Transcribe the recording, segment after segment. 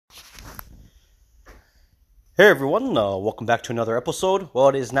Hey everyone, welcome back to another episode. Well,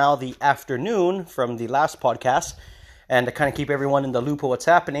 it is now the afternoon from the last podcast, and to kind of keep everyone in the loop of what's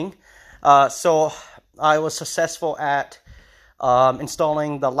happening, so I was successful at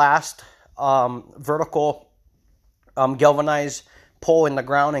installing the last vertical galvanized pole in the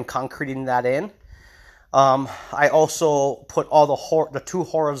ground and concreting that in. I also put all the two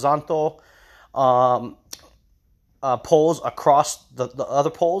horizontal um, poles across the other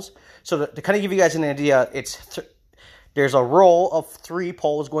poles. So to kind of give you guys an idea, there's a row of three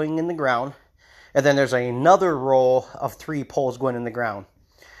poles going in the ground, and then there's another row of three poles going in the ground.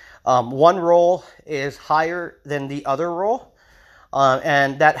 One row is higher than the other row,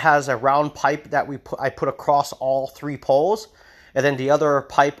 and that has a round pipe that I put across all three poles, and then the other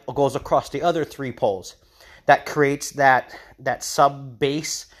pipe goes across the other three poles. That creates that sub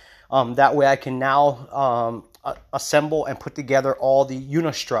base. That way I can now assemble and put together all the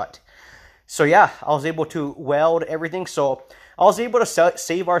unistrut. So yeah, I was able to weld everything. So I was able to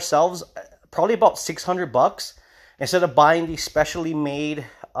save ourselves probably about $600 instead of buying these specially made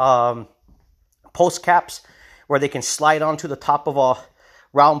post caps where they can slide onto the top of a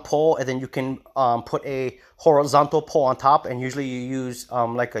round pole, and then you can put a horizontal pole on top. And usually you use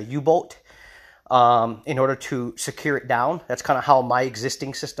like a U-bolt in order to secure it down. That's kind of how my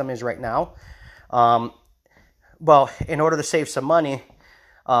existing system is right now. Well, in order to save some money,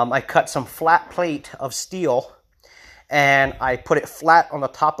 I cut some flat plate of steel and I put it flat on the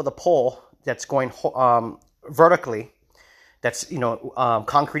top of the pole that's going vertically. That's,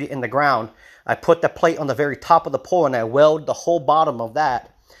 concrete in the ground. I put the plate on the very top of the pole and I weld the whole bottom of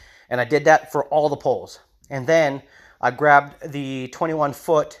that. And I did that for all the poles. And then I grabbed the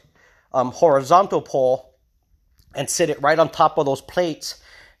 21-foot horizontal pole and sit it right on top of those plates.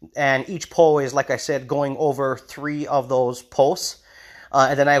 And each pole is, like I said, going over three of those posts.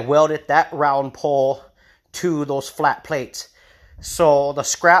 And then I welded that round pole to those flat plates. So the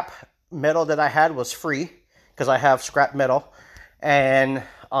scrap metal that I had was free because I have scrap metal. And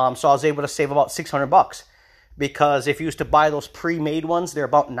so I was able to save about $600 because if you used to buy those pre-made ones, they're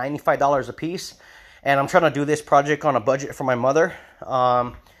about $95 a piece. And I'm trying to do this project on a budget for my mother.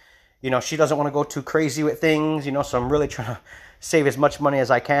 She doesn't want to go too crazy with things, so I'm really trying to save as much money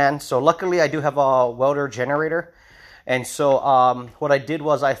as I can. So luckily I do have a welder generator. And so what I did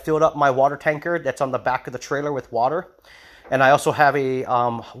was I filled up my water tanker that's on the back of the trailer with water. And I also have a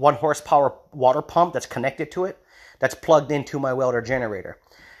 1 horsepower water pump that's connected to it, that's plugged into my welder generator.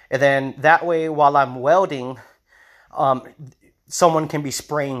 And then that way, while I'm welding, someone can be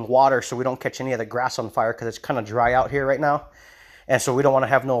spraying water so we don't catch any of the grass on fire because it's kind of dry out here right now. And so we don't want to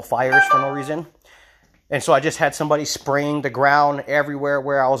have no fires for no reason. And so I just had somebody spraying the ground everywhere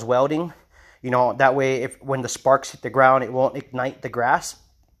where I was welding. That way, when the sparks hit the ground, it won't ignite the grass.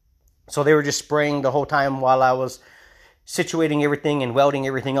 So they were just spraying the whole time while I was situating everything and welding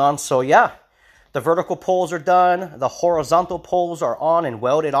everything on. So yeah, the vertical poles are done. The horizontal poles are on and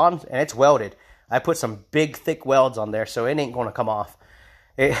welded on, and it's welded. I put some big, thick welds on there, so it ain't going to come off.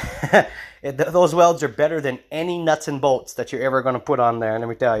 Those welds are better than any nuts and bolts that you're ever going to put on there, let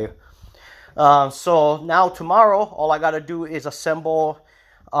me tell you. So now tomorrow, all I got to do is assemble,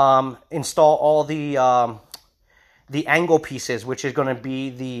 install all the angle pieces, which is going to be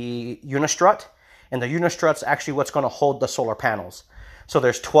the unistrut. And the unistrut's actually what's going to hold the solar panels. So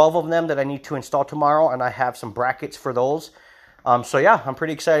there's 12 of them that I need to install tomorrow, and I have some brackets for those. So yeah, I'm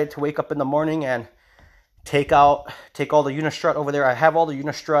pretty excited to wake up in the morning and take all the unistrut over there. I have all the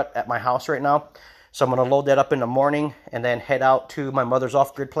unistrut at my house right now. So I'm going to load that up in the morning and then head out to my mother's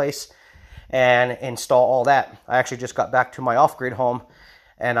off-grid place and install all that. I actually just got back to my off-grid home,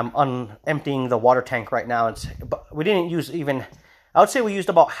 and I'm emptying the water tank right now. We didn't use I would say we used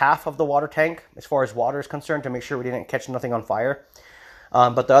about half of the water tank as far as water is concerned to make sure we didn't catch nothing on fire.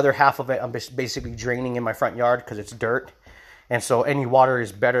 But the other half of it, I'm just basically draining in my front yard because it's dirt. And so any water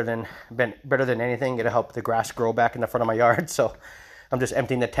is better than anything. It'll help the grass grow back in the front of my yard. So I'm just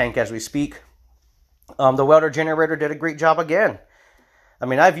emptying the tank as we speak. The welder generator did a great job again. I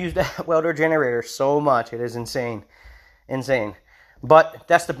mean, I've used that welder generator so much. It is insane. But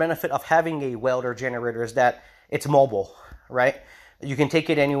that's the benefit of having a welder generator, is that it's mobile, right? You can take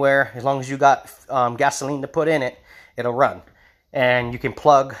it anywhere. As long as you got gasoline to put in it, it'll run. And you can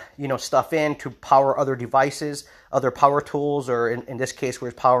plug, stuff in to power other devices, other power tools, or in this case,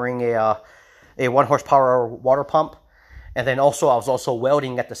 we're powering a 1 horsepower water pump. And then also, I was also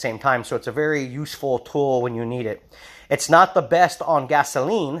welding at the same time. So it's a very useful tool when you need it. It's not the best on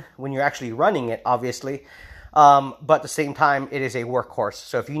gasoline when you're actually running it, obviously. But at the same time, it is a workhorse.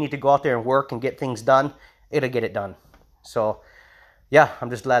 So if you need to go out there and work and get things done, it'll get it done. So yeah,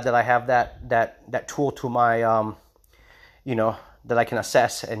 I'm just glad that I have that tool to my, you know, that I can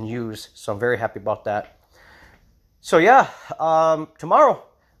assess and use. So I'm very happy about that. So yeah, tomorrow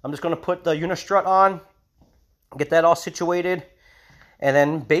I'm just going to put the Unistrut on, get that all situated. And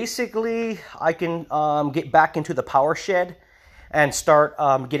then basically I can get back into the power shed and start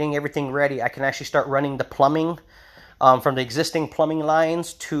getting everything ready. I can actually start running the plumbing from the existing plumbing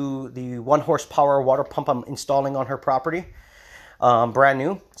lines to the 1 horsepower water pump I'm installing on her property, brand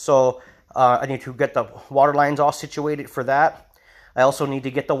new. So I need to get the water lines all situated for that. I also need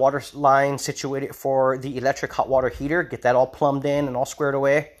to get the water line situated for the electric hot water heater, get that all plumbed in and all squared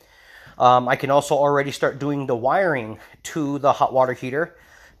away. I can also already start doing the wiring to the hot water heater,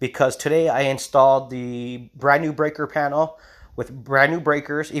 because today I installed the brand new breaker panel with brand new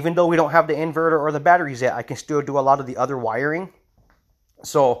breakers. Even though we don't have the inverter or the batteries yet, I can still do a lot of the other wiring.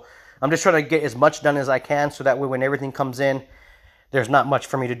 So I'm just trying to get as much done as I can, so that way when everything comes in, there's not much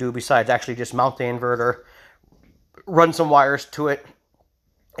for me to do besides actually just mount the inverter, run some wires to it,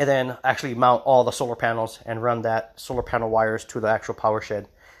 and then actually mount all the solar panels and run that solar panel wires to the actual power shed.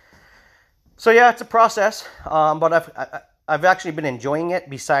 So yeah, it's a process, but I've actually been enjoying it.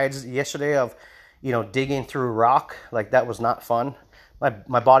 Besides yesterday of, you know, digging through rock, like that was not fun.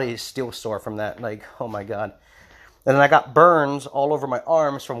 My body is still sore from that. Like, oh my god. And then I got burns all over my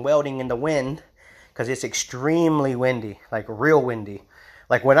arms from welding in the wind, because it's extremely windy, like real windy.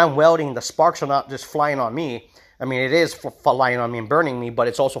 Like when I'm welding, the sparks are not just flying on me. I mean, it is flying on me and burning me, but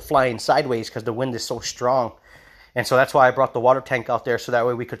it's also flying sideways because the wind is so strong. And so that's why I brought the water tank out there, so that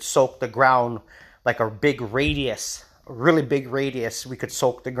way we could soak the ground, like a big radius, a really big radius, we could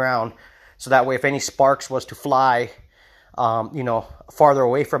soak the ground. So that way if any sparks was to fly, you know, farther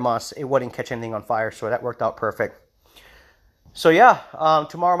away from us, it wouldn't catch anything on fire. So that worked out perfect. So yeah,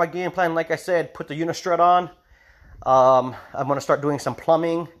 tomorrow my game plan, like I said, put the Unistrut on. I'm going to start doing some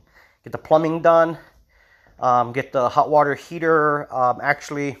plumbing, get the plumbing done, get the hot water heater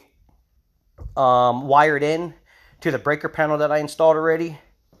actually wired in to the breaker panel that I installed already.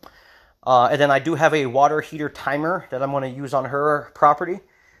 And then I do have a water heater timer that I'm going to use on her property.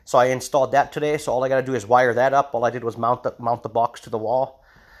 So I installed that today. So all I got to do is wire that up. All I did was mount the box to the wall.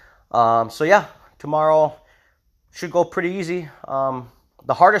 So yeah, tomorrow should go pretty easy.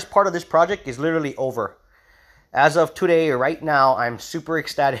 The hardest part of this project is literally over. As of today, right now, I'm super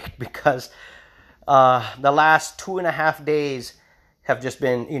ecstatic because the last 2.5 days have just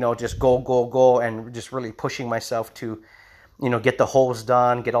been, you know, just go, and just really pushing myself to, you know, get the holes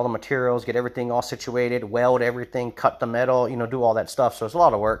done, get all the materials, get everything all situated, weld everything, cut the metal, you know, do all that stuff. So it's a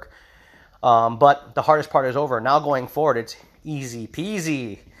lot of work. But the hardest part is over. Now going forward, it's easy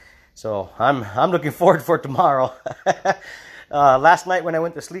peasy. So I'm looking forward for tomorrow. Last night when I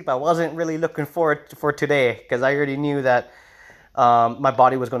went to sleep, I wasn't really looking forward for today, because I already knew that my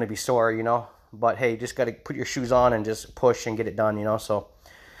body was going to be sore, you know. But hey, you just got to put your shoes on and just push and get it done, you know. So,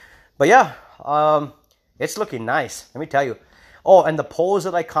 but yeah, it's looking nice. Let me tell you. Oh, and the poles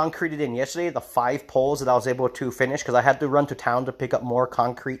that I concreted in yesterday, the 5 poles that I was able to finish, because I had to run to town to pick up more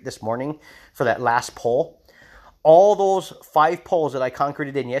concrete this morning for that last pole. All those 5 poles that I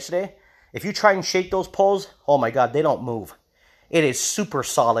concreted in yesterday, if you try and shake those poles, oh my god, they don't move. It is super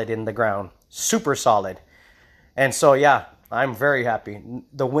solid in the ground. Super solid. And so, yeah, I'm very happy.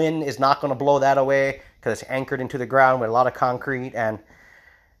 The wind is not going to blow that away, because it's anchored into the ground with a lot of concrete. And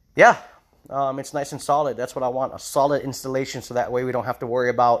yeah, it's nice and solid. That's what I want, a solid installation, so that way we don't have to worry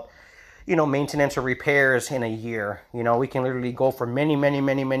about, you know, maintenance or repairs in a year. You know, we can literally go for many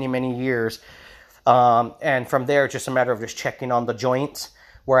years. And from there, it's just a matter of just checking on the joints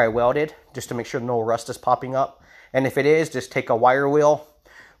where I welded, just to make sure no rust is popping up. And if it is, just take a wire wheel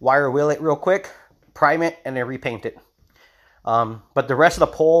it real quick, prime it, and then repaint it. But the rest of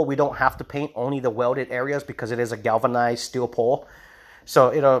the pole, we don't have to paint, only the welded areas, because it is a galvanized steel pole.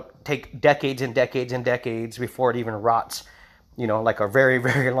 So it'll take decades and decades and decades before it even rots, you know, like a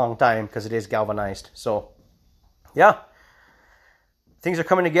very long time, because it is galvanized. So yeah, things are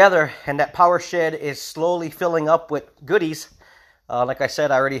coming together, and that power shed is slowly filling up with goodies. Like I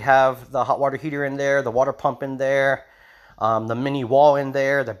said, I already have the hot water heater in there, the water pump in there, the mini wall in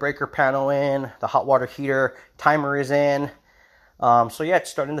there, the breaker panel in, the hot water heater timer is in. So yeah, it's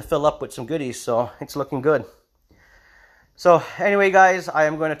starting to fill up with some goodies, so it's looking good. So anyway, guys, I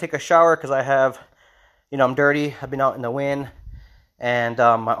am going to take a shower, because I have, you know, I'm dirty. I've been out in the wind, and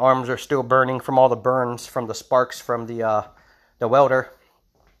my arms are still burning from all the burns from the sparks from the welder.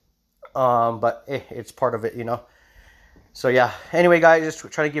 But it's part of it, you know. So yeah, anyway, guys,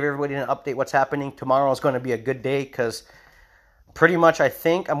 just try to give everybody an update what's happening. Tomorrow is going to be a good day, because pretty much I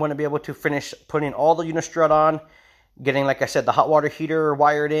think I'm going to be able to finish putting all the Unistrut on, getting, like I said, the hot water heater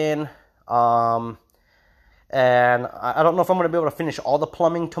wired in. And I don't know if I'm going to be able to finish all the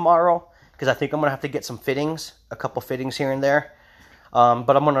plumbing tomorrow, because I think I'm going to have to get some fittings, a couple fittings here and there.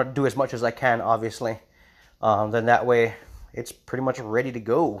 But I'm going to do as much as I can, obviously. Then that way, it's pretty much ready to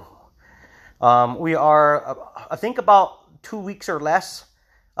go. We are, I think, about 2 weeks or less.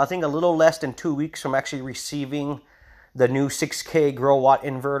 I think a little less than 2 weeks from actually receiving the new 6K Grow Watt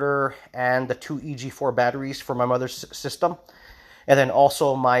inverter and the 2 EG4 batteries for my mother's system. And then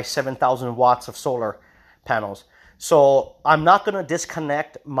also my 7,000 watts of solar panels. So I'm not going to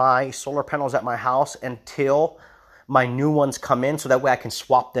disconnect my solar panels at my house until my new ones come in, so that way I can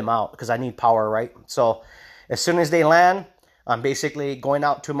swap them out, because I need power, right? So as soon as they land, I'm basically going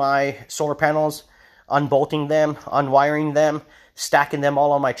out to my solar panels, unbolting them, unwiring them, stacking them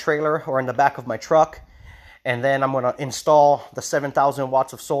all on my trailer or in the back of my truck. And then I'm going to install the 7,000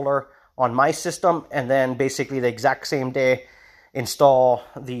 watts of solar on my system, and then basically the exact same day install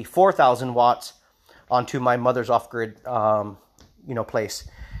the 4,000 watts onto my mother's off-grid place.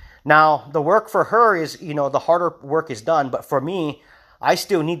 Now, the work for her is, the harder work is done, but for me, I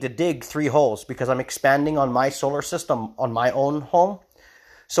still need to dig 3 holes because I'm expanding on my solar system on my own home.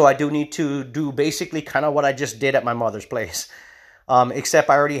 So I do need to do basically kind of what I just did at my mother's place. Except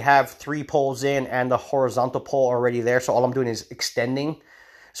I already have 3 poles in and the horizontal pole already there. So all I'm doing is extending.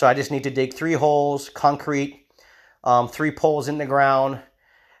 So I just need to dig 3 holes, concrete, 3 poles in the ground,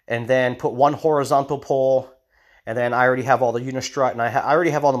 and then put 1 horizontal pole. And then I already have all the unistrut, and I already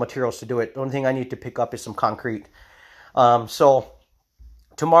have all the materials to do it. The only thing I need to pick up is some concrete. So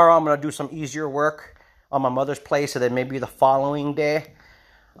tomorrow I'm going to do some easier work on my mother's place, and then maybe the following day,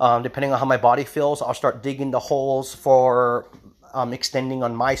 depending on how my body feels, I'll start digging the holes for extending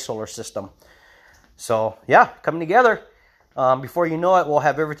on my solar system. So yeah, coming together. Before you know it, we'll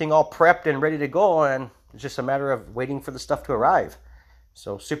have everything all prepped and ready to go, and it's just a matter of waiting for the stuff to arrive.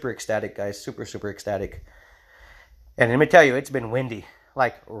 So super ecstatic, guys. Super, super ecstatic. And let me tell you, it's been windy.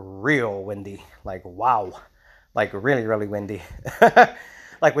 Like real windy. Like wow. Like really, really windy.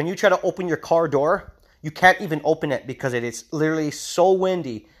 Like when you try to open your car door, you can't even open it because it is literally so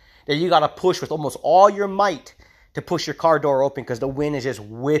windy that you got to push with almost all your might to push your car door open because the wind is just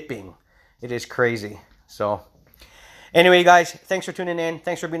whipping. It is crazy. So anyway, guys, thanks for tuning in.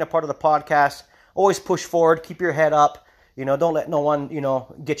 Thanks for being a part of the podcast. Always push forward. Keep your head up. Don't let no one,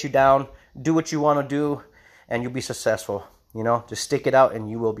 get you down. Do what you want to do and you'll be successful. Just stick it out and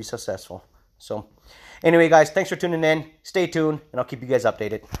you will be successful. So anyway, guys, thanks for tuning in. Stay tuned and I'll keep you guys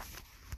updated.